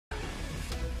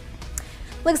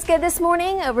Looks good this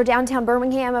morning over downtown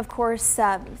Birmingham. Of course,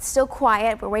 still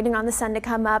quiet. We're waiting on the sun to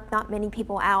come up. Not many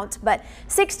people out, but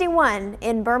 61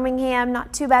 in Birmingham.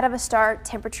 Not too bad of a start.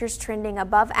 Temperatures trending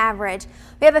above average.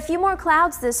 We have a few more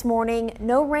clouds this morning.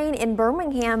 No rain in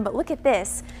Birmingham, but look at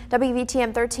this.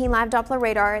 WVTM 13 live Doppler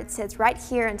radar. It sits right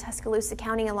here in Tuscaloosa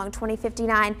County along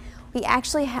 2059. We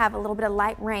actually have a little bit of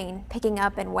light rain picking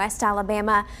up in West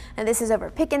Alabama, and this is over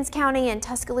Pickens County and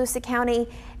Tuscaloosa County,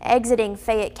 exiting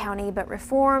Fayette County, but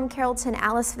Reform, Carrollton,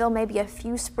 Aliceville, maybe a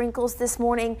few sprinkles this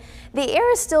morning. The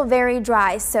air is still very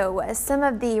dry, so some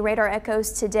of the radar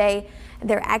echoes today,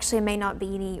 there actually may not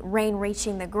be any rain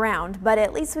reaching the ground, but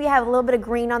at least we have a little bit of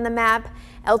green on the map.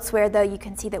 Elsewhere, though, you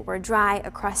can see that we're dry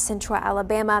across central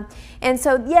Alabama. And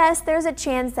so, yes, there's a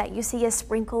chance that you see a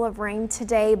sprinkle of rain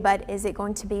today, but is it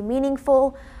going to be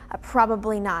meaningful?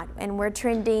 Probably not. And we're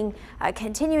trending,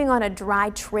 continuing on a dry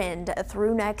trend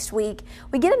through next week.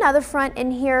 We get another front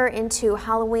in here into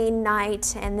Halloween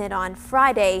night and then on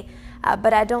Friday.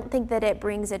 But I don't think that it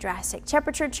brings a drastic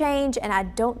temperature change, and I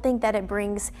don't think that it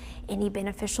brings any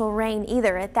beneficial rain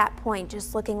either at that point,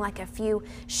 just looking like a few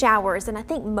showers. And I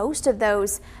think most of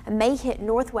those may hit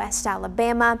northwest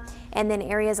Alabama, and then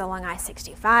areas along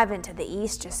I-65 and to the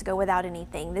east just go without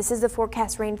anything. This is the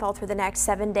forecast rainfall for the next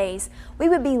 7 days. We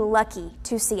would be lucky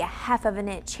to see a ½ of an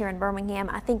inch here in Birmingham.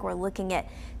 I think we're looking at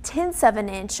 1/10 of an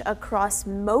inch across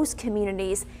most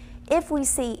communities. If we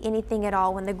see anything at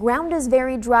all, when the ground is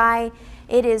very dry,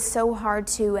 it is so hard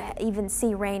to even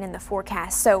see rain in the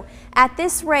forecast. So at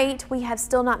this rate, we have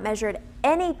still not measured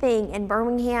anything in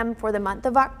Birmingham for the month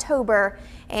of October,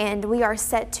 and we are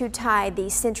set to tie the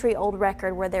century-old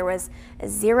record where there was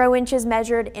 0 inches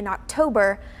measured in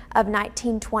October of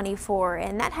 1924.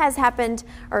 And that has happened,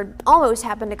 or almost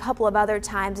happened, a couple of other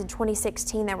times. In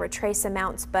 2016 there were trace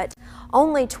amounts, but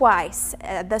only twice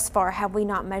thus far have we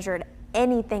not measured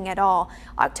anything at all.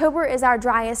 October is our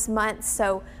driest month,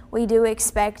 so we do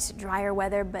expect drier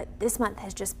weather, but this month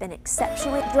has just been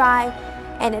exceptionally dry,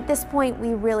 and at this point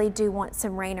we really do want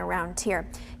some rain around here.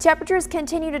 Temperatures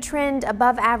continue to trend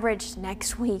above average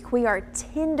next week. We are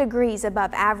 10 degrees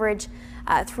above average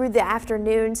through the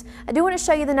afternoons. I do want to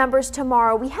show you the numbers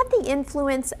tomorrow. We have the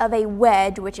influence of a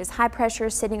wedge, which is high pressure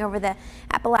sitting over the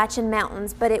Appalachian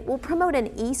Mountains, but it will promote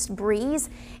an east breeze.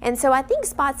 And so I think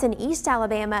spots in East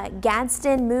Alabama,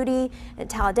 Gadsden, Moody,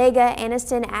 Talladega,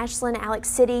 Anniston, Ashland, Alex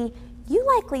City, you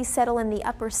likely settle in the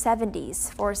upper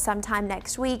 70s for some time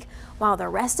next week, while the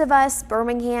rest of us,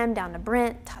 Birmingham, down to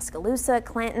Brent, Tuscaloosa,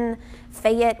 Clinton,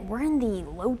 Fayette, we're in the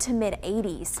low to mid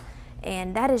 80s.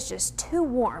 And that is just too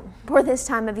warm for this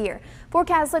time of year.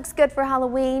 Forecast looks good for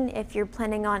Halloween. If you're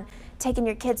planning on taking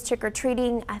your kids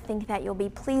trick-or-treating, I think that you'll be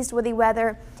pleased with the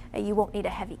weather. You won't need a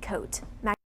heavy coat.